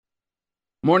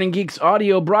Morning Geeks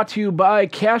audio brought to you by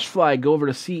CacheFly. Go over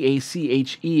to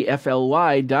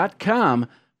CacheFly.com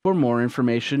for more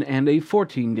information and a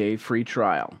 14-day free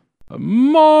trial.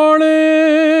 Morning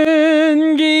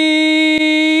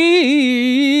Geeks!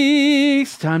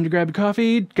 Time to grab your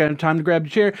coffee, time to grab your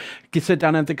chair, sit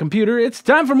down at the computer. It's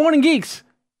time for Morning Geeks!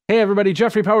 Hey everybody,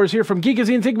 Jeffrey Powers here from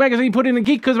Geekazine. Think Magazine, put in a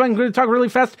geek because I'm going to talk really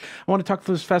fast. I want to talk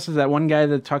as fast as that one guy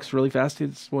that talks really fast.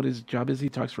 It's what his job is. He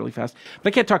talks really fast.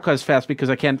 But I can't talk as fast because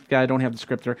I don't have the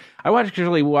scripter. I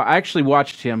actually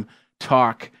watched him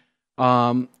talk,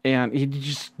 and he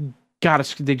just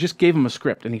they just gave him a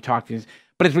script and he talked.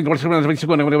 But it's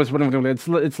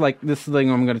like this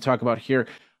thing I'm going to talk about here.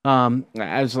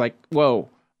 I was like, whoa,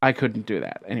 I couldn't do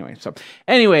that.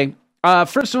 Anyway,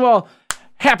 first of all,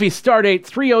 happy Stardate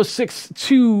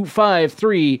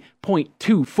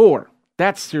 306-253.24.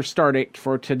 That's your Stardate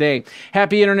for today.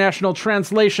 Happy International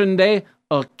Translation Day.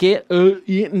 That's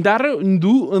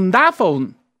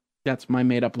my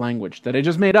made-up language that I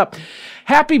just made up.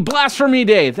 Happy Blasphemy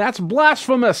Day. That's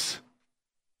blasphemous.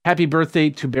 Happy birthday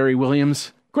to Barry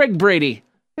Williams. Greg Brady.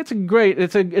 It's a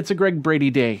Greg Brady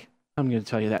Day. I'm going to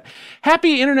tell you that.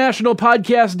 Happy International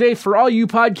Podcast Day for all you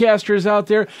podcasters out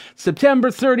there. September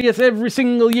 30th, every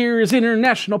single year is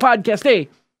International Podcast Day.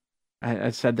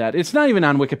 I said that. It's not even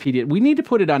on Wikipedia. We need to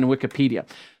put it on Wikipedia.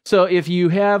 So if you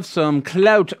have some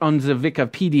clout on the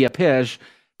Wikipedia page,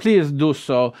 please do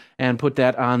so and put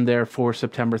that on there for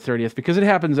September 30th because it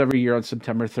happens every year on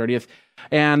September 30th.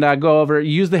 And go over,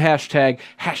 use the hashtag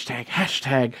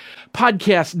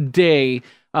Podcast Day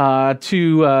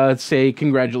to say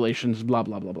congratulations, blah,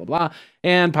 blah, blah, blah, blah,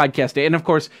 and Podcast Day. And of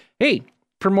course, hey,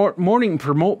 promote Morning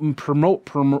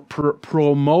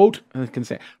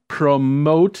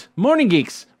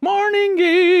Geeks. Morning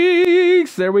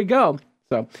Geeks. There we go.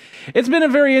 So it's been a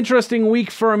very interesting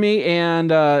week for me. And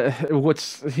to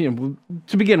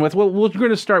begin with, we're going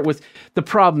to start with the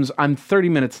problems. I'm 30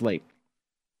 minutes late.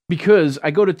 Because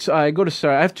I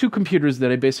have two computers that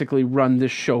I basically run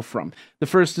this show from. The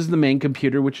first is the main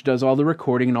computer, which does all the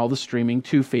recording and all the streaming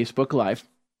to Facebook Live.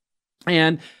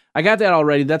 And I got that all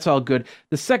ready. That's all good.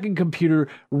 The second computer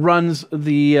runs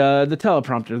the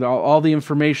teleprompter, all the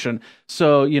information.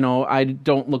 So, I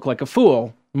don't look like a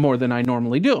fool more than I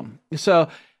normally do. So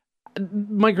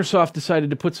Microsoft decided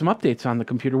to put some updates on the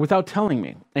computer without telling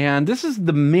me. And this is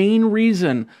the main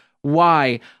reason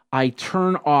why I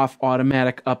turn off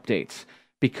automatic updates,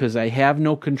 because I have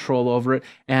no control over it.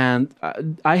 And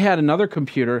I had another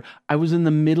computer. I was in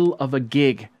the middle of a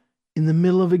gig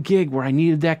where I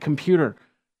needed that computer.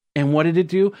 And what did it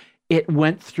do? It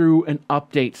went through an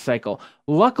update cycle.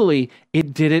 Luckily,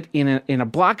 it did it in a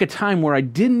block of time where I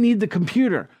didn't need the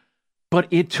computer. But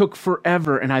it took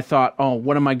forever. And I thought, oh,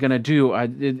 what am I going to do?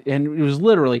 And it was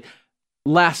literally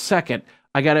last second.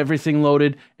 I got everything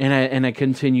loaded and I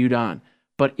continued on.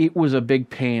 But it was a big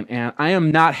pain, and I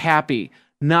am not happy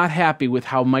with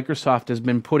how Microsoft has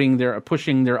been pushing their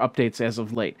updates as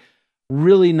of late.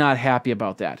 Really not happy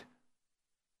about that.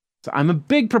 So I'm a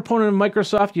big proponent of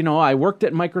Microsoft. I worked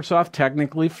at Microsoft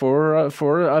technically for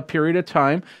a period of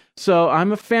time, so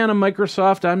I'm a fan of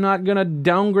Microsoft. I'm not going to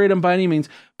downgrade them by any means,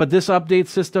 but this update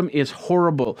system is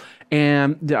horrible,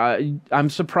 and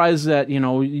I'm surprised that you're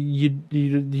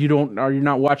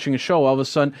not watching a show all of a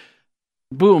sudden.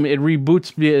 Boom, it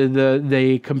reboots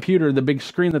the computer, the big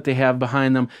screen that they have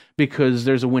behind them because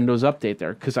there's a Windows update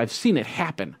there, because I've seen it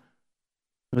happen.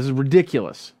 This is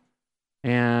ridiculous.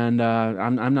 And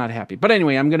I'm not happy. But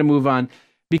anyway, I'm going to move on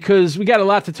because we got a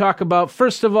lot to talk about.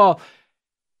 First of all,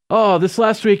 this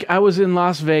last week I was in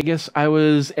Las Vegas. I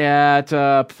was at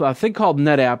a thing called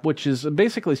NetApp, which is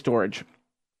basically storage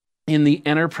in the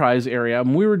enterprise area,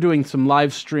 and we were doing some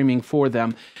live streaming for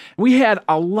them. We had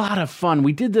a lot of fun.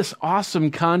 We did this awesome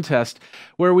contest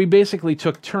where we basically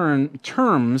took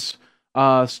storage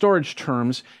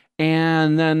terms,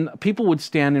 and then people would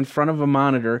stand in front of a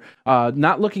monitor,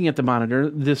 not looking at the monitor.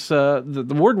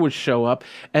 The word would show up,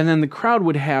 and then the crowd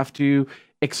would have to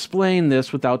explain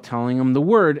this without telling them the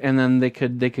word, and then they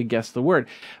could guess the word.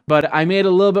 But I made it a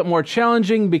little bit more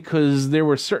challenging because there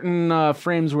were certain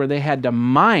frames where they had to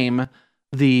mime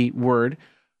the word,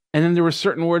 and then there were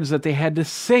certain words that they had to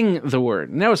sing the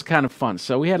word, and that was kind of fun.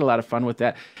 So we had a lot of fun with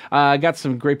that. I got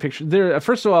some great pictures there.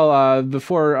 First of all,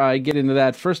 before I get into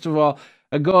that, go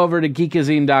over to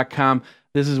Geekazine.com.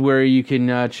 This is where you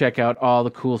can check out all the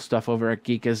cool stuff over at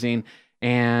Geekazine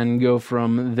and go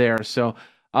from there. So.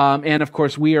 And of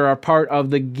course, we are a part of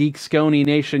the Geek Scony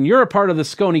Nation. You're a part of the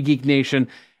Scony Geek Nation.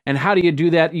 And how do you do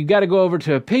that? You got to go over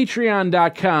to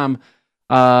patreon.com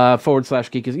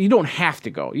 /geekazine. You don't have to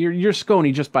go. You're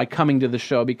Scony just by coming to the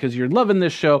show because you're loving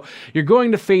this show. You're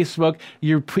going to Facebook.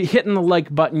 You're hitting the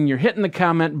like button. You're hitting the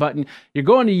comment button. You're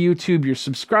going to YouTube. You're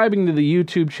subscribing to the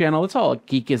YouTube channel. It's all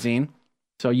Geekazine.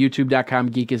 So YouTube.com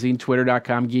Geekazine,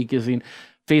 Twitter.com Geekazine,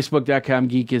 Facebook.com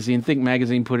Geekazine, Think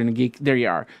Magazine, put in a geek. There you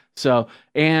are. So,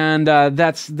 and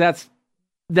that's the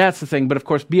thing. But of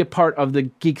course, be a part of the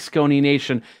Geek Scony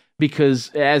Nation, because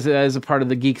as a part of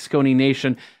the Geek Scony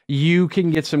Nation, you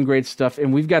can get some great stuff,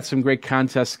 and we've got some great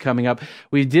contests coming up.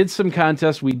 We did some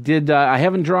contests. We did. I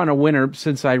haven't drawn a winner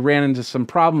since I ran into some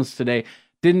problems today.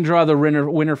 Didn't draw the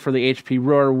winner for the HP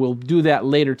Roar. We'll do that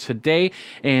later today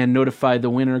and notify the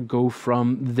winner. Go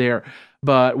from there.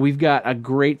 But we've got a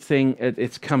great thing.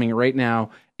 It's coming right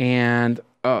now, and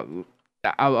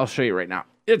I'll show you right now.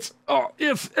 It's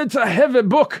a heavy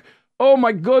book. Oh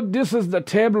my God, this is the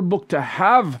table book to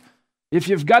have. If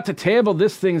you've got the table,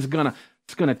 this thing's gonna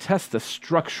test the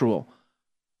structural.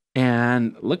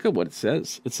 And look at what it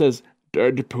says. It says,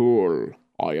 Deadpool.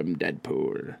 I am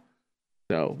Deadpool.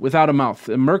 So, without a mouth.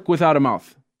 A Merc without a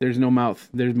mouth. There's no mouth.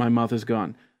 My mouth is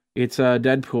gone. It's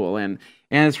Deadpool. And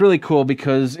it's really cool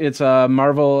because it's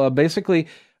Marvel. Basically,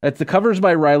 the cover's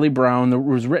by Riley Brown. It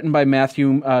was written by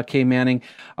Matthew K. Manning.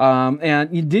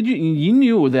 And you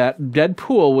knew that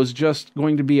Deadpool was just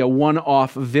going to be a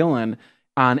one-off villain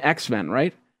on X-Men,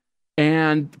 right?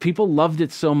 And people loved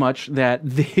it so much that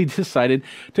they decided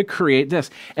to create this.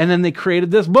 And then they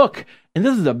created this book. And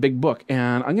this is a big book.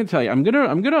 And I'm going to tell you,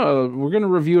 we're going to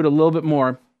review it a little bit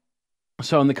more.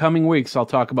 So in the coming weeks, I'll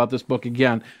talk about this book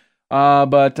again.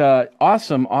 But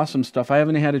awesome stuff. I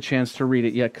haven't had a chance to read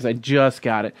it yet because I just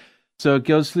got it. So it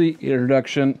goes to the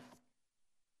introduction,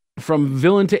 from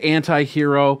villain to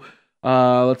anti-hero.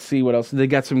 Let's see what else. They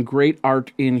got some great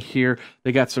art in here.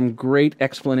 They got some great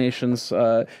explanations.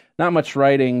 Not much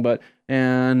writing, but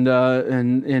and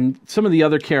some of the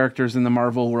other characters in the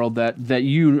Marvel world that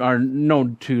you are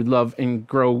known to love and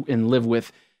grow and live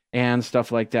with and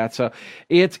stuff like that. So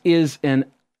it is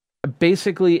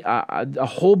basically a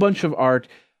whole bunch of art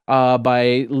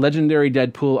by legendary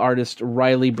Deadpool artist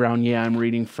Riley Brown. Yeah, I'm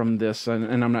reading from this,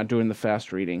 and I'm not doing the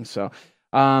fast reading. So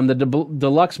the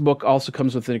deluxe book also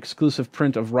comes with an exclusive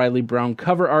print of Riley Brown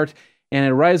cover art, and it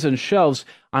arrives on shelves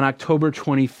on October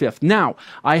 25th. Now,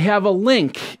 I have a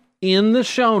link in the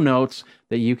show notes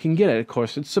that you can get it. Of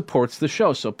course, it supports the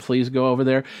show, so please go over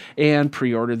there and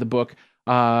pre-order the book.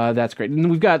 That's great. And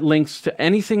we've got links to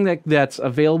anything that's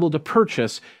available to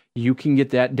purchase. You can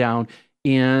get that down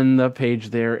in the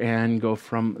page there and go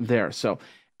from there. So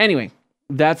anyway,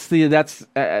 but you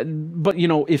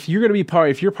know, if you're going to be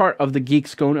if you're part of the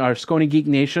Scony Geek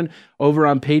Nation over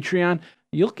on Patreon,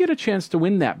 you'll get a chance to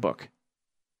win that book.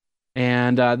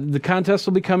 And the contest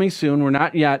will be coming soon. We're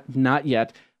not yet,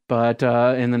 but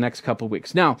in the next couple of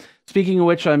weeks. Now, speaking of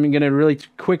which, I'm going to really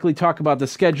quickly talk about the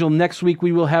schedule. Next week,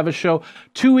 we will have a show.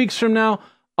 2 weeks from now,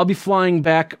 I'll be flying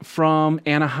back from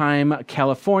Anaheim,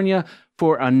 California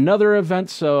for another event,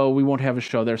 so we won't have a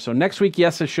show there. So next week,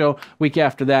 yes, a show. Week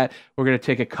after that, we're going to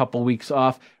take a couple weeks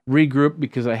off, regroup,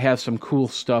 because I have some cool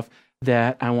stuff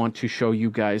that I want to show you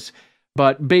guys.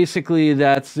 But basically,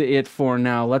 that's it for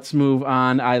now. Let's move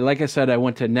on. Like I said, I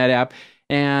went to NetApp,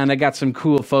 and I got some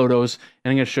cool photos,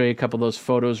 and I'm going to show you a couple of those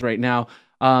photos right now.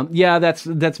 Yeah,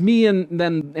 that's me and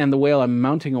the whale. I'm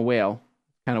mounting a whale.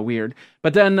 Kind of weird.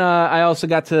 But then I also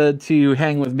got to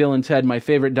hang with Bill and Ted, my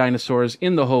favorite dinosaurs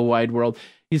in the whole wide world.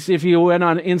 If you went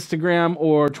on Instagram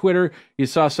or Twitter, you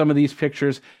saw some of these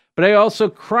pictures. But I also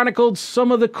chronicled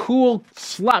some of the cool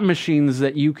slot machines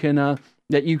that you can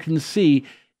see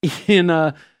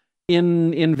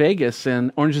in Vegas,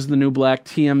 and Orange is the New Black,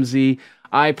 TMZ.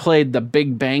 I played the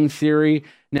Big Bang Theory.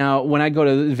 Now, when I go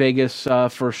to Vegas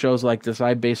for shows like this,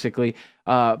 I basically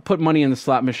put money in the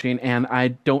slot machine, and I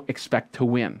don't expect to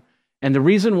win. And the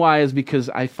reason why is because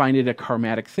I find it a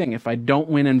karmatic thing. If I don't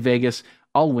win in Vegas,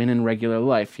 I'll win in regular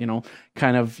life. You know,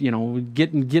 kind of, you know,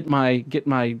 get my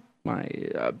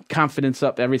confidence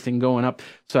up, everything going up,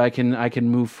 so I can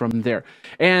move from there.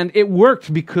 And it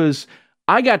worked because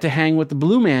I got to hang with the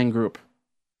Blue Man Group.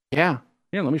 Yeah,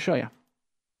 here, let me show you.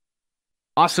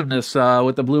 Awesomeness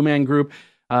with the Blue Man Group.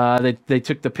 They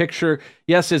took the picture.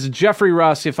 Yes, it's Jeffrey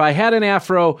Ross. If I had an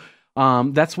afro,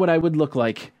 that's what I would look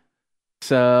like.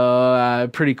 So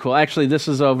pretty cool. Actually, this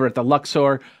is over at the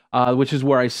Luxor, which is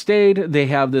where I stayed. They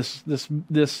have this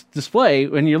display.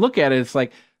 When you look at it, it's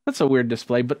like, that's a weird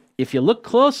display. But if you look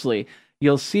closely,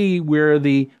 you'll see where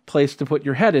the place to put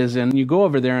your head is. And you go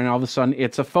over there, and all of a sudden,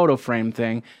 it's a photo frame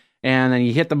thing. And then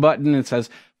you hit the button, it says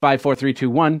 5, 4, 3, 2,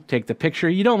 1, take the picture.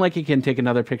 You don't like it, you can take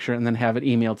another picture and then have it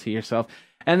emailed to yourself.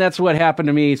 And that's what happened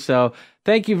to me. So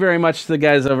thank you very much to the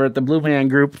guys over at the Blue Man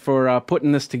Group for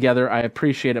putting this together. I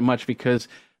appreciate it much because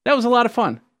that was a lot of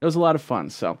fun. It was a lot of fun.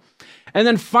 So, and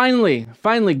then finally,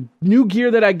 new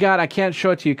gear that I got. I can't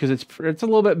show it to you because it's a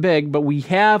little bit big, but we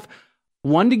have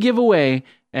one to give away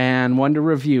and one to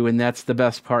review, and that's the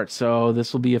best part. So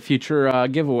this will be a future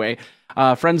giveaway.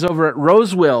 Friends over at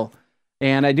Rosewill.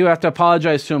 And I do have to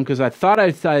apologize to him because I thought I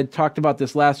talked about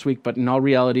this last week, but in all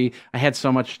reality, I had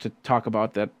so much to talk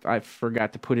about that I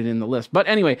forgot to put it in the list. But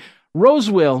anyway,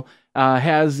 Rosewill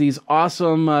has these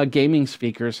awesome gaming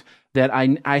speakers that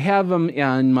I have them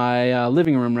in my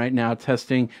living room right now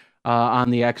testing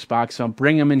on the Xbox. I'll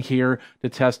bring them in here to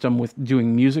test them with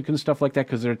doing music and stuff like that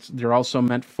because they're also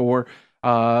meant for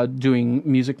doing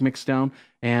music mixdown.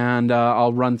 And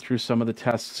I'll run through some of the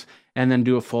tests and then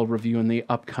do a full review in the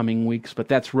upcoming weeks. But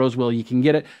that's Rosewill. You can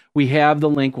get it. We have the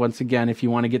link once again if you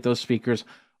want to get those speakers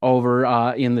over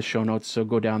in the show notes. So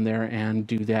go down there and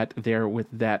do that there with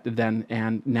that then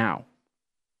and now.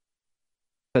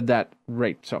 Said that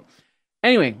right. So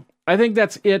anyway, I think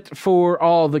that's it for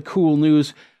all the cool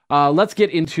news. Let's get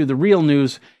into the real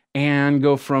news and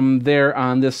go from there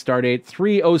on this stardate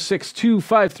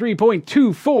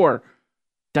 306.253.24.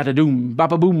 Da-da-doom,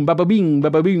 ba-ba-boom, ba-ba-bing,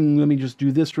 ba-ba-bing. Let me just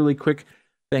do this really quick.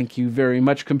 Thank you very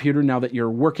much, computer, now that you're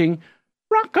working.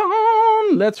 Rock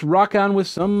on! Let's rock on with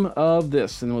some of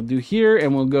this. And we'll do here,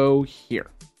 and we'll go here.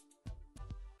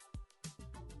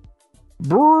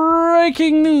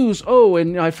 Breaking news! Oh,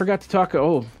 and I forgot to talk...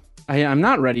 Oh, I'm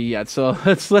not ready yet, so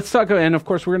let's talk... And, of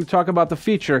course, we're going to talk about the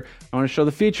feature. I want to show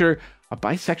the feature. A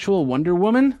bisexual Wonder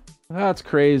Woman? That's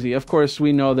crazy. Of course,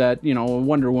 we know that,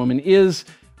 Wonder Woman is...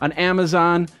 on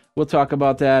Amazon. We'll talk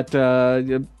about that.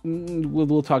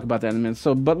 We'll talk about that in a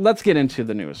minute. But let's get into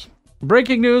the news.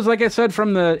 Breaking news, like I said,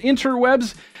 from the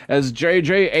interwebs, as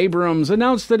J.J. Abrams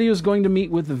announced that he was going to meet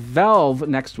with Valve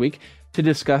next week to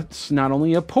discuss not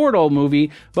only a Portal movie,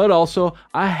 but also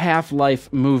a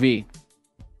Half-Life movie.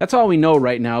 That's all we know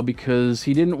right now because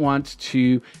he didn't want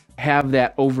to have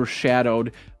that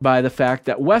overshadowed by the fact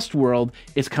that Westworld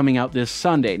is coming out this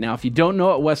Sunday. Now, if you don't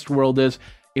know what Westworld is,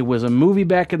 it was a movie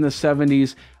back in the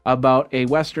 70s about a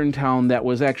Western town that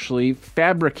was actually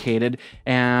fabricated,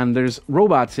 and there's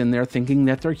robots in there thinking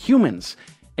that they're humans.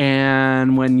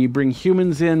 And when you bring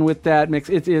humans in with that mix,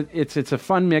 it's a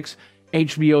fun mix.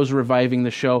 HBO's reviving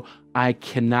the show. I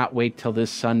cannot wait till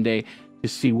this Sunday to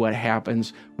see what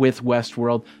happens with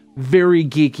Westworld. Very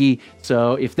geeky.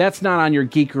 So if that's not on your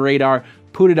geek radar,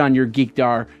 put it on your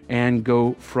geekdar and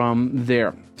go from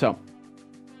there. So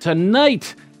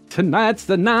tonight's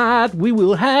the night we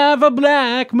will have a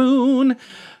black moon.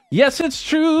 Yes, it's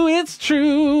true.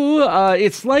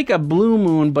 It's like a blue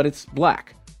moon, but it's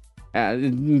black.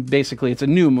 Basically, it's a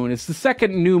new moon. It's the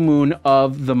second new moon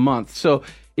of the month. So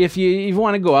if you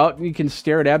want to go out, you can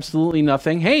stare at absolutely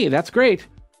nothing. Hey, that's great.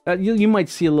 You might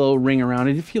see a little ring around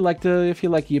it. If you like,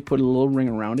 you put a little ring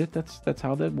around it. That's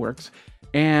how that works,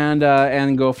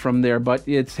 and go from there. But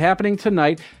it's happening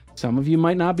tonight. Some of you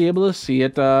might not be able to see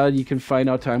it. You can find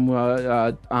out time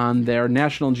on there.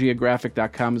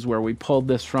 NationalGeographic.com is where we pulled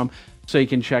this from, so you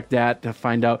can check that to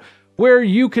find out where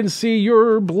you can see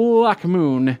your black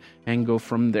moon and go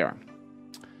from there.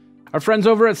 Our friends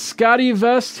over at Scotty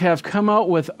Vest have come out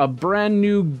with a brand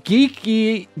new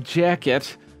geeky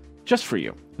jacket just for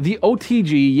you. The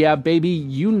OTG, yeah, baby,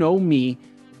 you know me,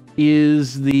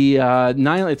 is the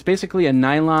nylon. It's basically a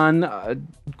nylon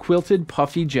quilted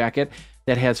puffy jacket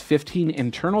that has 15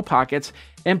 internal pockets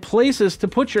and places to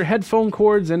put your headphone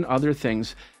cords and other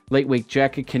things. Lightweight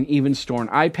jacket can even store an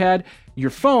iPad, your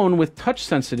phone with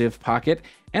touch-sensitive pocket,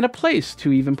 and a place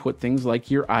to even put things like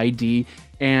your ID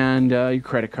and your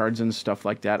credit cards and stuff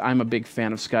like that. I'm a big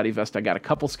fan of Scotty Vest. I got a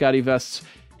couple Scotty Vests,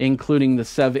 including the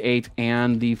Sev 8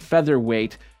 and the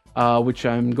Featherweight, which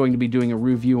I'm going to be doing a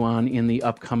review on in the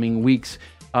upcoming weeks.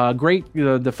 Great.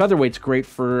 The Featherweight's great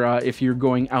for if you're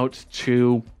going out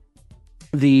to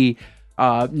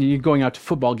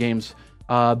football games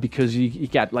because you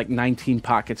got like 19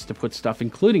 pockets to put stuff,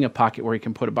 including a pocket where you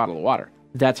can put a bottle of water.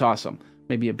 That's awesome.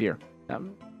 Maybe a beer.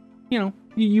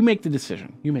 You make the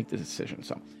decision.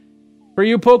 So, for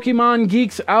you Pokemon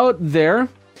geeks out there,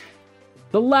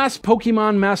 the last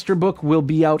Pokemon Master Book will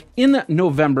be out in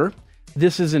November.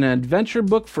 This is an adventure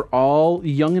book for all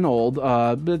young and old,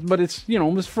 but it's,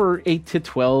 it's for 8 to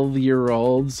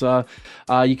 12-year-olds.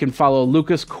 You can follow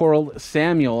Lucas, Coral,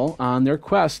 Samuel on their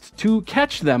quest to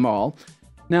catch them all.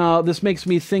 Now, this makes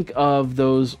me think of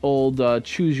those old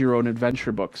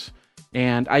choose-your-own-adventure books,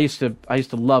 and I used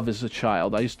to love as a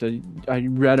child. I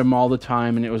read them all the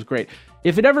time, and it was great.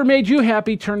 If it ever made you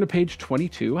happy, turn to page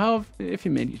 22. If it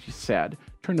made you sad,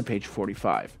 turn to page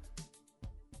 45.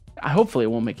 Hopefully it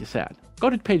won't make you sad. Go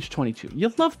to page 22.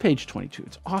 You'll love page 22.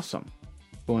 It's awesome.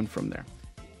 Going from there.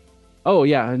 Oh,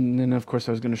 yeah, and then, of course,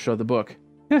 I was going to show the book.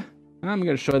 Yeah, I'm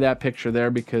going to show that picture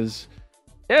there because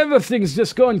everything's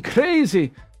just going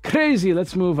crazy. Crazy.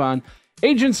 Let's move on.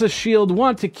 Agents of S.H.I.E.L.D.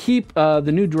 want to keep the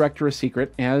new director a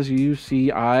secret. As you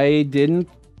see, I didn't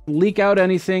leak out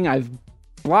anything. I've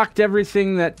blocked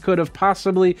everything that could have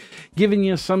possibly given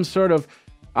you some sort of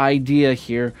idea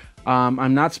here.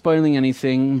 I'm not spoiling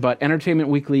anything, but Entertainment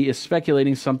Weekly is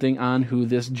speculating something on who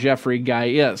this Jeffrey guy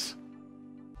is.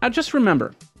 Now, just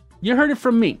remember, you heard it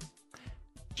from me.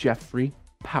 Jeffrey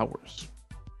Powers.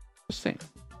 Just saying.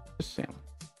 Just saying.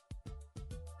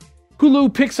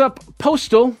 Hulu picks up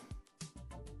Postal,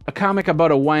 a comic about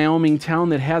a Wyoming town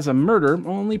that has a murder.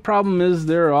 Only problem is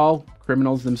they're all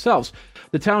criminals themselves.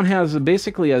 The town has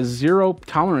basically a zero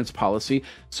tolerance policy,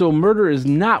 so murder is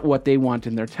not what they want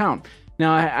in their town.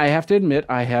 Now, I have to admit,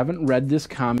 I haven't read this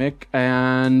comic,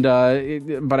 and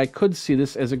but I could see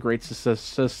this as a great suspense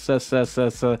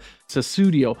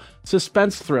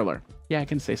thriller. Yeah, I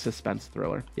can say suspense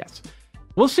thriller. Yes.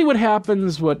 We'll see what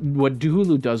happens, what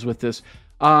Hulu does with this.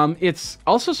 It's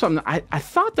also something, I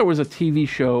thought there was a TV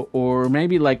show, or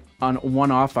maybe like on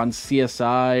one-off on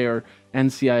CSI or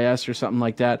NCIS or something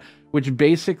like that, which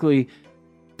basically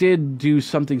did do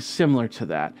something similar to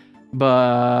that.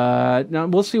 But now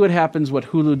we'll see what happens, what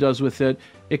Hulu does with it.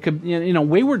 It could,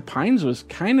 Wayward Pines was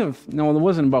kind of, it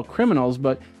wasn't about criminals,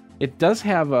 but it does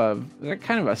have a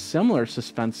kind of a similar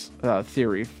suspense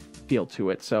theory feel to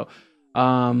it. So,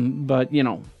 but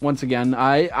once again,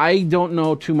 I don't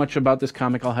know too much about this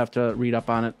comic. I'll have to read up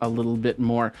on it a little bit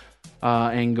more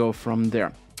and go from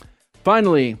there.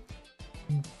 Finally,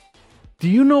 do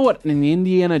you know what an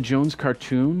Indiana Jones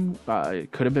cartoon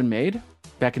could have been made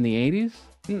back in the 80s?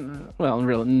 Well,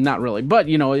 really, not really. But,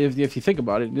 if you think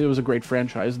about it, it was a great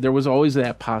franchise. There was always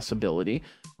that possibility.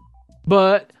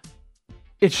 But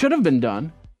it should have been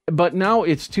done. But now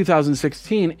it's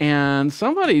 2016, and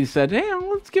somebody said, hey,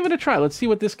 let's give it a try. Let's see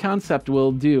what this concept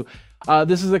will do.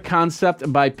 This is a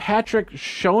concept by Patrick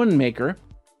Schoenmaker,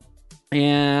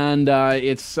 and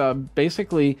it's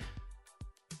basically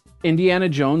Indiana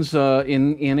Jones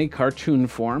in a cartoon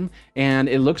form, and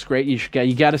it looks great.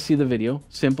 You got to see the video.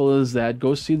 Simple as that.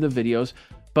 Go see the videos.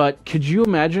 But could you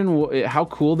imagine how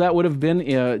cool that would have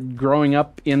been growing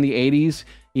up in the 80s?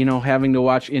 Having to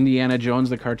watch Indiana Jones,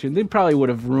 the cartoon. They probably would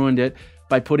have ruined it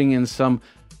by putting in some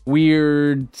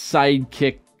weird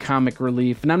sidekick comic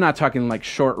relief. And I'm not talking like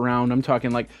Short Round. I'm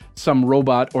talking like some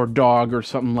robot or dog or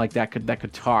something like that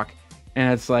could talk.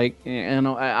 And it's like,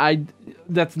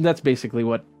 that's basically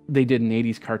what they did in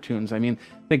 80s cartoons. I mean,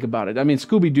 think about it. I mean,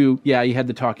 Scooby-Doo, yeah, you had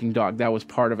the talking dog. That was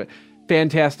part of it.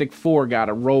 Fantastic Four got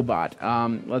a robot.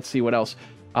 Let's see what else.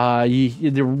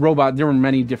 There were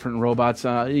many different robots.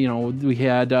 We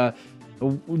had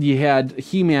you had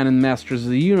He-Man and Masters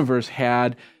of the Universe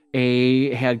had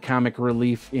comic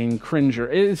relief in Cringer.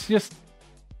 It's just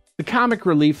the comic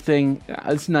relief thing.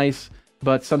 It's nice,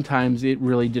 but sometimes it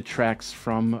really detracts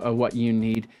from what you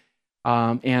need.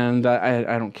 And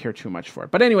I don't care too much for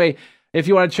it. But anyway, if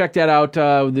you want to check that out,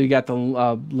 we got the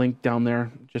link down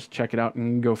there. Just check it out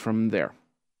and go from there.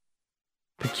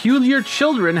 Peculiar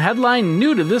Children headline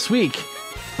new to this week.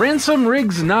 Ransom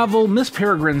Riggs' novel Miss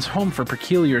Peregrine's Home for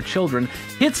Peculiar Children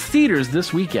hits theaters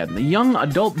this weekend. The young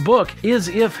adult book is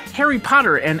if Harry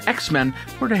Potter and X-Men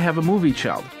were to have a movie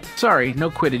child. Sorry,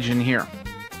 no Quidditch in here.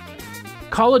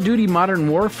 Call of Duty Modern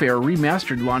Warfare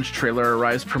Remastered launch trailer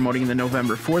arrives promoting the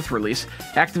November 4th release.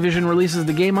 Activision releases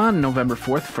the game on November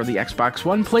 4th for the Xbox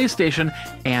One, PlayStation,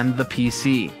 and the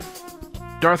PC.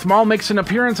 Darth Maul makes an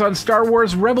appearance on Star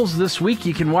Wars Rebels this week.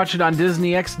 You can watch it on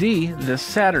Disney XD this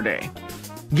Saturday.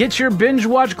 Get your binge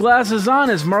watch glasses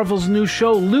on as Marvel's new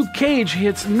show Luke Cage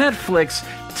hits Netflix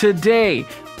today.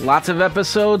 Lots of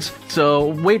episodes, so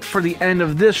wait for the end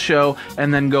of this show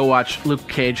and then go watch Luke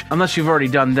Cage, unless you've already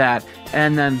done that,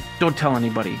 and then don't tell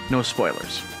anybody, no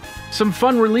spoilers. Some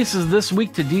fun releases this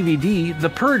week to DVD. The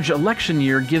Purge election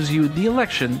year gives you the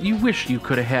election you wish you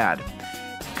could have had.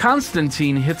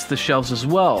 Constantine hits the shelves as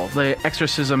well. The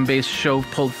exorcism-based show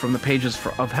pulled from the pages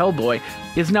of Hellboy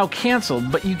is now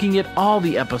canceled, but you can get all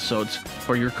the episodes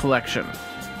for your collection.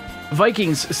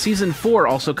 Vikings Season 4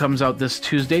 also comes out this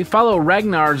Tuesday. Follow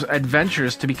Ragnar's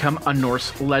adventures to become a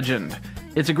Norse legend.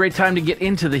 It's a great time to get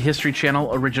into the History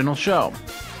Channel original show.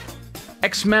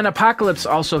 X-Men Apocalypse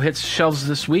also hits shelves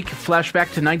this week.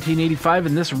 Flashback to 1985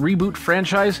 in this reboot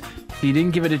franchise. If you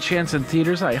didn't give it a chance in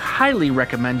theaters, I highly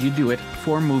recommend you do it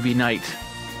for movie night.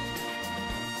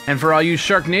 And for all you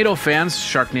Sharknado fans,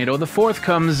 Sharknado the 4th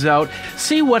comes out.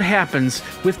 See what happens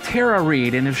with Tara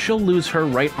Reid and if she'll lose her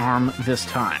right arm this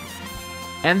time.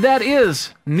 And that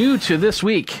is new to this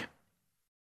week.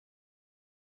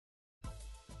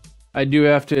 I do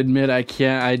have to admit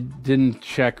I didn't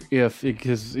check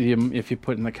because if you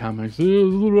put in the comments,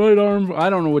 the right arm, I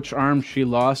don't know which arm she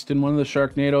lost in one of the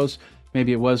Sharknadoes.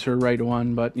 Maybe it was her right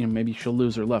one, but maybe she'll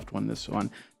lose her left one this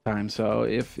one time. So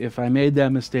if I made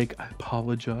that mistake, I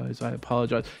apologize.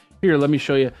 Here, let me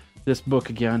show you this book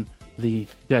again, the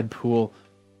Deadpool.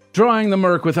 Drawing the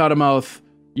Merc without a mouth.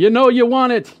 You know you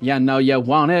want it. You know you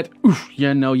want it. Oof.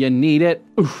 You know you need it.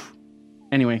 Oof.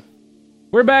 Anyway,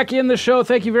 we're back in the show.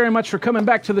 Thank you very much for coming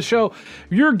back to the show.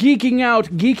 You're geeking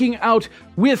out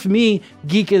with me,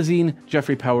 Geekazine,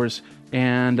 Jeffrey Powers,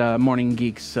 and Morning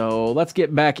Geeks. So let's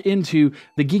get back into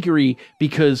the geekery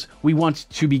because we want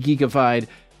to be geekified.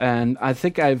 And I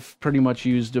think I've pretty much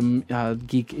used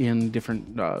geek in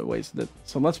different ways.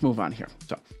 So let's move on here.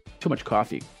 So, too much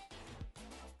coffee.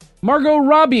 Margot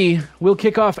Robbie will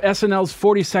kick off SNL's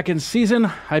 42nd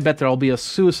season. I bet there'll be a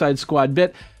Suicide Squad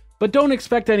bit, but don't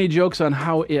expect any jokes on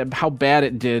how bad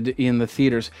it did in the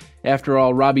theaters. After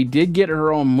all, Robbie did get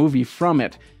her own movie from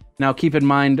it. Now, keep in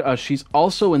mind, she's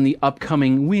also in the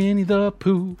upcoming Winnie the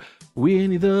Pooh,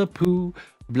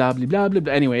 blah, blah, blah,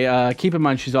 blah. Anyway, keep in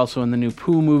mind she's also in the new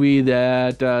Pooh movie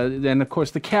that, then of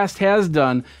course the cast has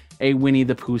done a Winnie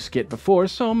the Pooh skit before,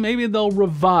 so maybe they'll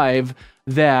revive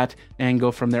that and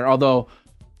go from there. Although,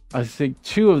 I think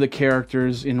 2 of the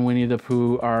characters in Winnie the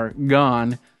Pooh are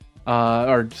gone,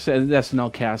 or the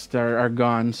SNL cast are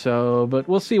gone, so, but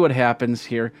we'll see what happens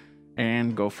here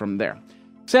and go from there.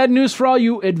 Sad news for all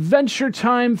you Adventure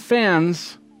Time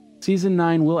fans, Season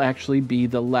 9 will actually be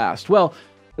the last. Well,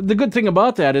 the good thing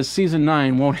about that is Season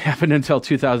 9 won't happen until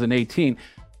 2018.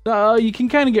 You can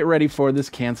kind of get ready for this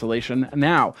cancellation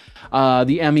now.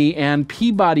 The Emmy and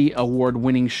Peabody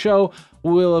Award-winning show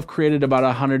will have created about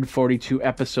 142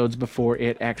 episodes before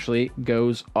it actually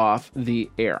goes off the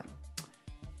air.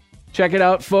 Check it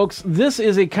out, folks. This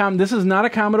is not a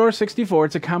Commodore 64.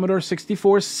 It's a Commodore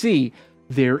 64C.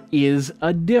 There is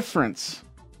a difference.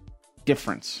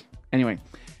 Anyway.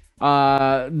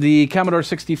 The Commodore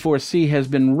 64C has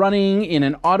been running in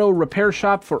an auto repair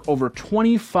shop for over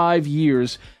 25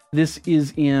 years. This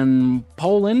is in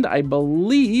Poland, I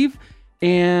believe.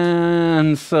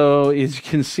 And so, as you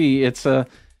can see, it's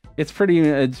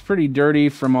pretty dirty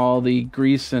from all the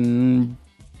grease and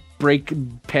brake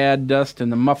pad dust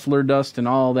and the muffler dust and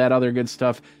all that other good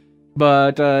stuff.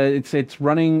 But it's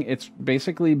running. It's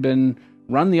basically been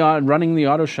running the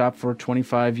auto shop for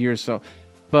 25 years. So.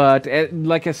 But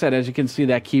like I said, as you can see,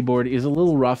 that keyboard is a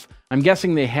little rough. I'm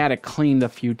guessing they had it cleaned a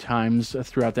few times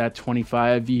throughout that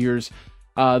 25 years.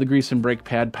 The grease and brake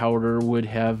pad powder would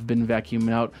have been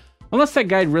vacuumed out. Unless that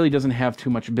guy really doesn't have too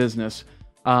much business.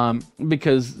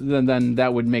 Because then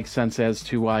that would make sense as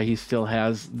to why he still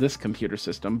has this computer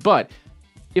system. But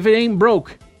if it ain't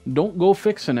broke, don't go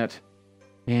fixing it.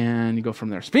 And you go from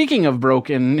there. Speaking of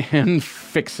broken and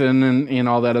fixing and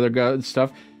all that other good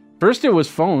stuff. First it was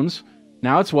phones.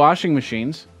 Now it's washing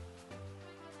machines.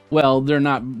 Well, they're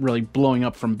not really blowing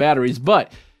up from batteries,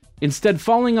 but instead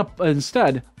falling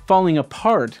apart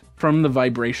from the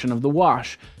vibration of the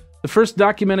wash. The first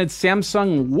documented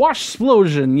Samsung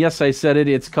wash-splosion. Yes, I said it.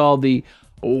 It's called the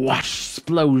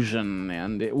wash-splosion.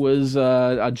 And it was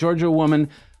a Georgia woman.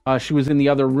 She was in the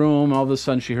other room. All of a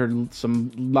sudden, she heard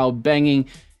some loud banging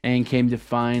and came to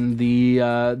find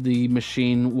the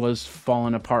machine was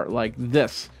falling apart like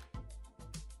this.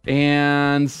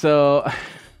 And so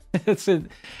it's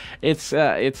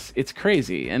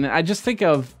crazy. And I just think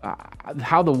of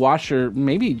how the washer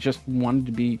maybe just wanted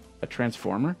to be a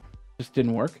transformer, just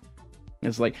didn't work.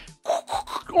 It's like,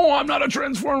 oh, I'm not a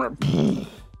transformer.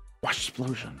 Wash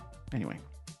explosion. Anyway,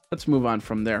 let's move on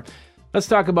from there. Let's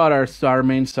talk about our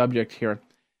main subject here.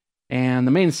 And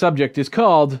the main subject is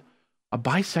called a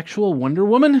bisexual Wonder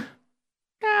Woman?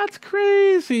 That's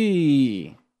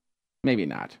crazy. Maybe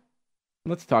not.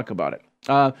 Let's talk about it.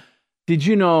 Did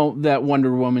you know that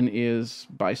Wonder Woman is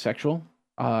bisexual?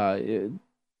 Do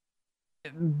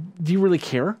you really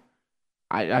care?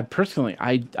 I personally,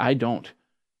 I don't.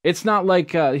 It's not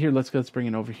like, here, let's bring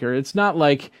it over here. It's not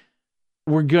like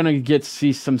we're going to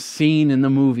see some scene in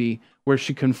the movie where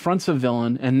she confronts a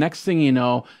villain, and next thing you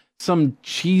know, some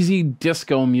cheesy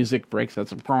disco music breaks.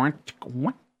 That's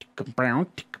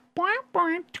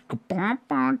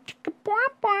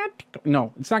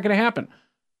no, it's not going to happen.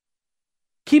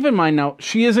 Keep in mind now,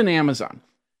 she is an Amazon.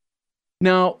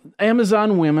 Now,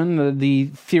 Amazon women, the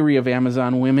theory of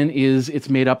Amazon women is it's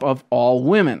made up of all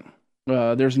women.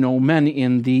 there's no men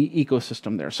in the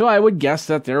ecosystem there. So I would guess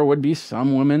that there would be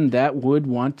some women that would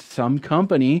want some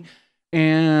company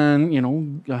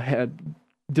and,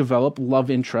 develop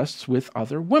love interests with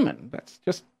other women.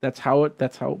 That's how it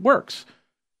works.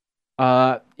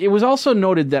 It was also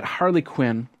noted that Harley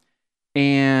Quinn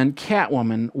and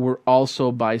Catwoman were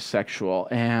also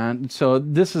bisexual. And so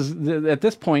at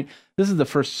this point, this is the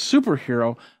first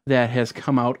superhero that has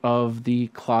come out of the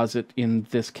closet in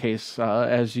this case,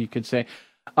 as you could say.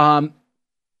 But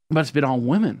it's been all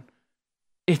women.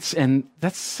 And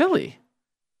that's silly.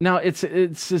 Now, it's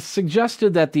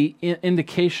suggested that the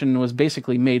indication was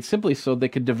basically made simply so they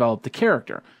could develop the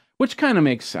character, which kind of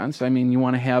makes sense. I mean, you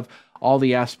want to have all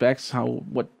the aspects,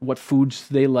 what foods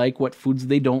they like, what foods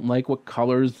they don't like, what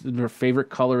colors their favorite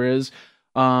color is,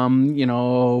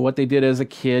 what they did as a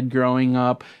kid growing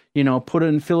up,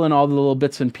 fill in all the little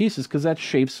bits and pieces, because that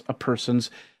shapes a person's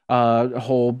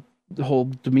whole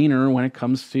demeanor when it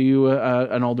comes to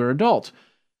an older adult.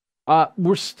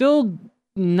 We're still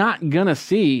not gonna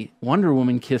see Wonder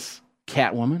Woman kiss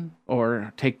Catwoman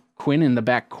or take Quinn in the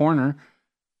back corner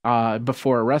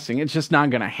before arresting. It's just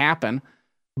not gonna happen.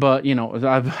 But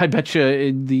I bet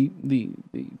you the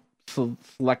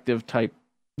selective type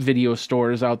video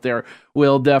stores out there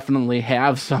will definitely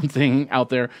have something out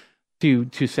there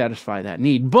to satisfy that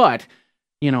need. But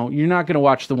you're not going to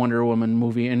watch the Wonder Woman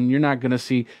movie, and you're not going to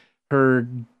see her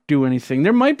do anything.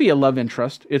 There might be a love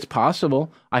interest. It's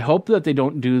possible. I hope that they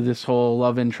don't do this whole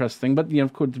love interest thing. But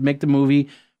of course, to make the movie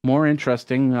more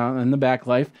interesting in the back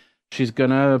life, she's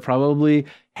gonna probably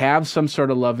have some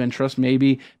sort of love interest,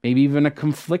 maybe even a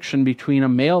confliction between a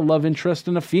male love interest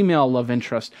and a female love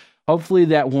interest. Hopefully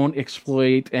that won't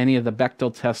exploit any of the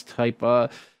Bechdel test type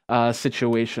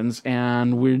situations,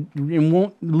 and we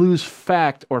won't lose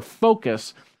fact or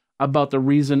focus about the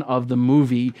reason of the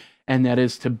movie, and that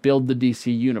is to build the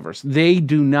DC universe. They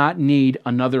do not need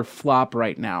another flop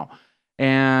right now.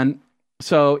 And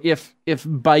so if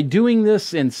by doing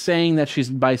this and saying that she's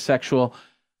bisexual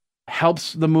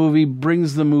helps the movie,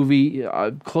 brings the movie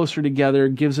closer together,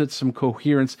 gives it some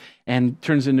coherence, and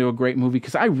turns into a great movie,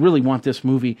 because I really want this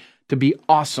movie to be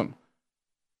awesome,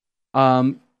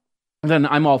 then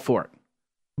I'm all for it.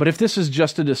 But if this is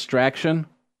just a distraction,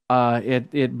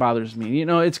 it bothers me.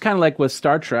 It's kind of like with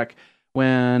Star Trek,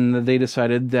 when they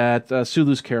decided that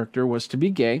Sulu's character was to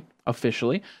be gay,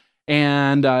 officially,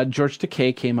 and George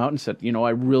Takei came out and said, I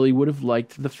really would have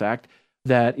liked the fact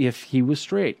that if he was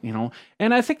straight,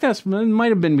 and I think it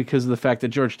might have been because of the fact that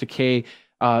George Takei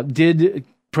did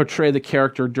portray the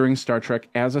character during Star Trek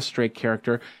as a straight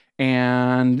character,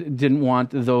 and didn't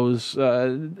want those,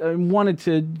 wanted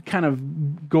to kind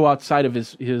of go outside of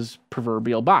his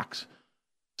proverbial box.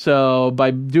 So by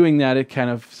doing that, it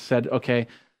kind of said, okay,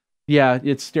 yeah,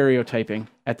 it's stereotyping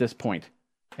at this point.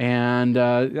 And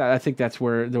I think that's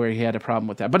where he had a problem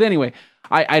with that. But anyway,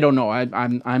 I don't know.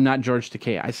 I'm not George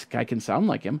Takei. I can sound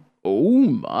like him. Oh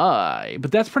my!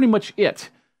 But that's pretty much it.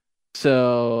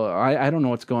 So I don't know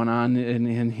what's going on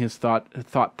in his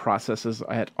thought processes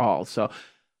at all. So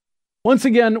once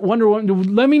again, Wonder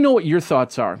Woman, let me know what your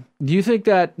thoughts are. Do you think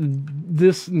that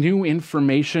this new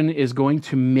information is going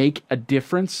to make a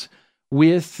difference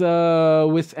with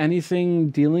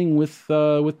anything dealing with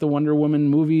the Wonder Woman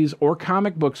movies or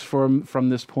comic books from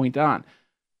this point on?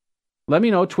 Let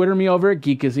me know. Twitter me over at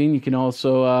Geekazine. You can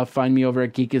also find me over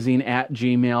at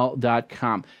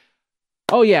geekazine@gmail.com.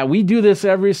 Oh yeah, we do this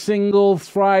every single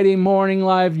Friday morning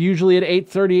live, usually at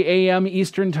 8:30 a.m.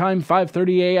 Eastern Time,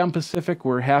 5:30 a.m. Pacific.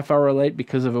 We're half hour late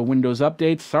because of a Windows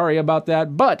update. Sorry about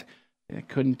that, but it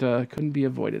couldn't be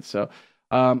avoided. So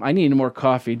I need more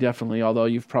coffee, definitely, although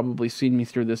you've probably seen me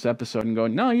through this episode and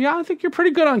going, no, yeah, I think you're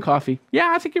pretty good on coffee.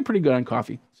 Yeah, I think you're pretty good on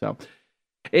coffee. So,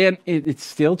 and it's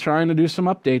still trying to do some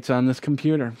updates on this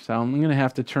computer. So I'm going to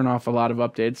have to turn off a lot of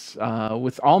updates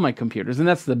with all my computers. And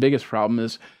that's the biggest problem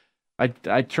is I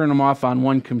turn them off on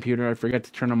one computer. I forget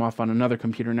to turn them off on another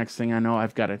computer. Next thing I know,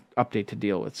 I've got an update to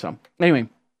deal with. So anyway,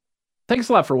 thanks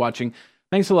a lot for watching.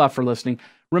 Thanks a lot for listening.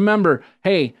 Remember,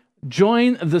 hey,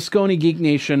 join the Scony Geek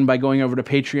Nation by going over to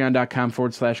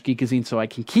patreon.com/geekazine so I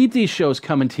can keep these shows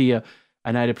coming to you,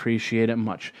 and I'd appreciate it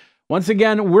much. Once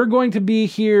again, we're going to be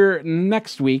here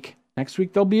next week. Next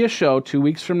week there'll be a show. 2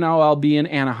 weeks from now I'll be in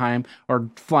Anaheim, or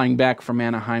flying back from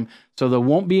Anaheim, so there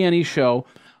won't be any show.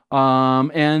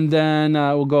 And then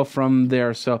we'll go from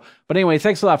there. So, but anyway,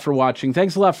 thanks a lot for watching.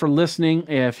 Thanks a lot for listening.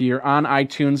 If you're on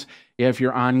iTunes, if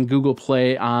you're on Google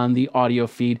Play, on the audio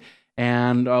feed,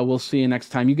 and we'll see you next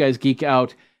time. You guys geek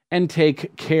out and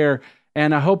take care.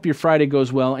 And I hope your Friday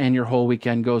goes well and your whole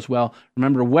weekend goes well.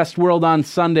 Remember, Westworld on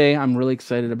Sunday. I'm really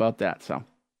excited about that. So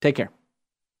take care.